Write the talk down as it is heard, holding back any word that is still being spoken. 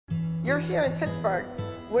You're here in Pittsburgh.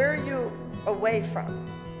 Where are you away from?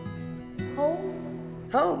 Home.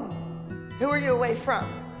 Home. Who are you away from?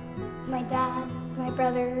 My dad, my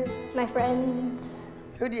brother, my friends.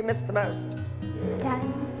 Who do you miss the most? Dad,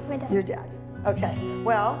 my dad. Your dad. Okay,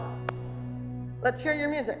 well, let's hear your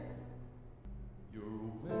music.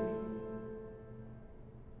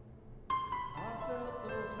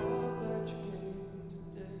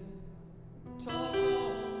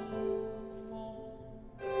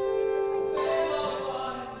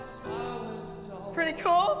 Pretty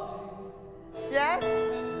cool? Yes?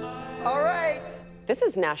 All right. This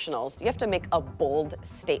is nationals. You have to make a bold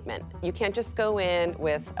statement. You can't just go in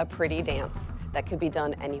with a pretty dance that could be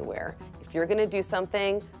done anywhere. If you're gonna do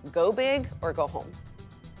something, go big or go home.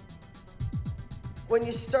 When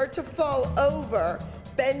you start to fall over,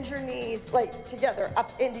 bend your knees like together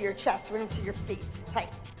up into your chest, and into your feet,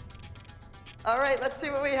 tight. All right, let's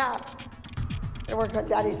see what we have. We're working on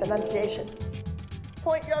Daddy's enunciation.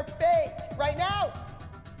 Point your feet right now.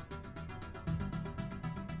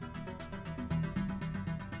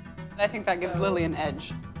 I think that gives Lilly an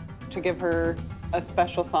edge, to give her a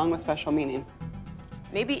special song with special meaning.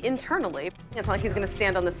 Maybe internally. It's not like he's gonna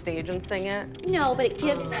stand on the stage and sing it. No, but it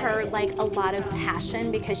gives her like a lot of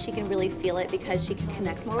passion because she can really feel it because she can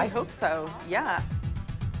connect more. I hope so, yeah.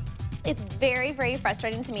 It's very, very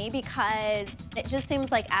frustrating to me because it just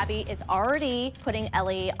seems like Abby is already putting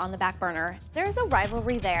Ellie on the back burner. There's a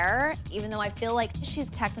rivalry there, even though I feel like she's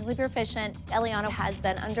technically proficient. Eliana has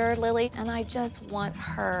been under Lilly, and I just want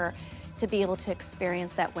her to be able to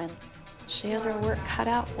experience that win. She has her work cut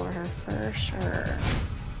out for her, for sure.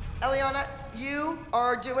 Eliana, you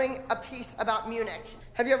are doing a piece about Munich.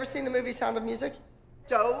 Have you ever seen the movie Sound of Music?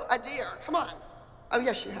 Doe a deer, come on. Oh,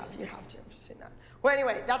 yes, you have to have seen that. Well,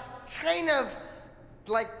 anyway, that's kind of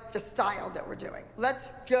like the style that we're doing.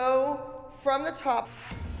 Let's go from the top.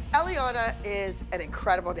 Eliana is an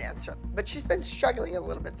incredible dancer, but she's been struggling a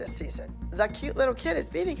little bit this season. The cute little kid is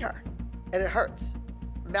beating her, and it hurts.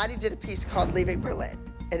 Maddie did a piece called Leaving Berlin,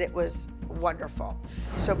 and it was wonderful.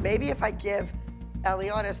 So maybe if I give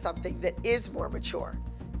Eliana something that is more mature,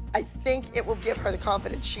 I think it will give her the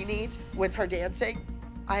confidence she needs with her dancing.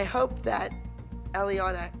 I hope that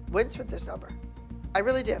Eliana wins with this number. I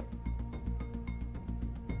really do.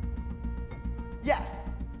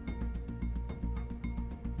 Yes.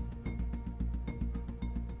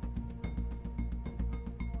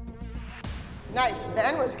 Nice, the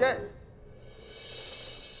end was good.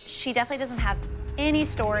 She definitely doesn't have any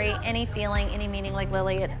story, any feeling, any meaning like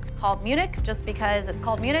Lilly. It's called Munich just because it's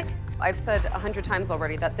called Munich. I've said 100 times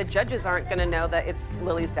already that the judges aren't gonna know that it's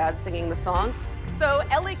Lily's dad singing the song. So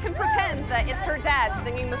Ellie can pretend that it's her dad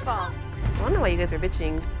singing the song. I don't know why you guys are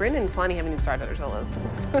bitching. Bryn and Kalani haven't even started their solos.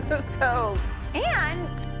 So. And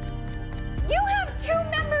you have two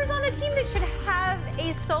members on the team that should have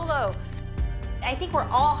a solo. I think we're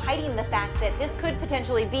all hiding the fact that this could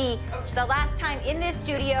potentially be the last time in this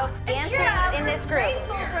studio dancing in this group.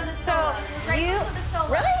 So you,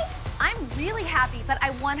 really? I'm really happy, but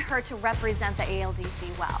I want her to represent the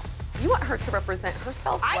ALDC well. You want her to represent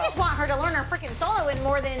herself well. I just want her to learn her freaking solo in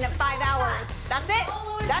more than 5 hours. That's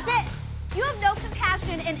it. That's it. You have no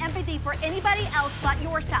compassion and empathy for anybody else but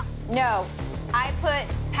yourself. No, I put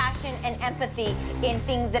passion and empathy in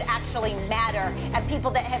things that actually matter and people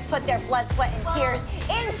that have put their blood, sweat, and tears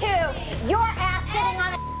into your ass sitting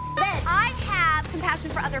on a bed. I have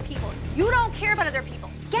compassion for other people. You don't care about other people.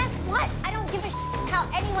 Guess what? I don't give a how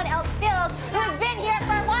anyone else feels who's been here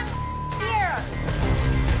for 1 year.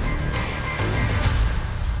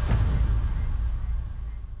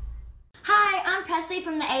 Hi, I'm Presley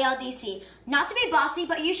from the ALDC. Not to be bossy,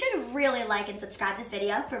 but you should really like and subscribe this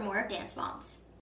video for more of Dance Moms.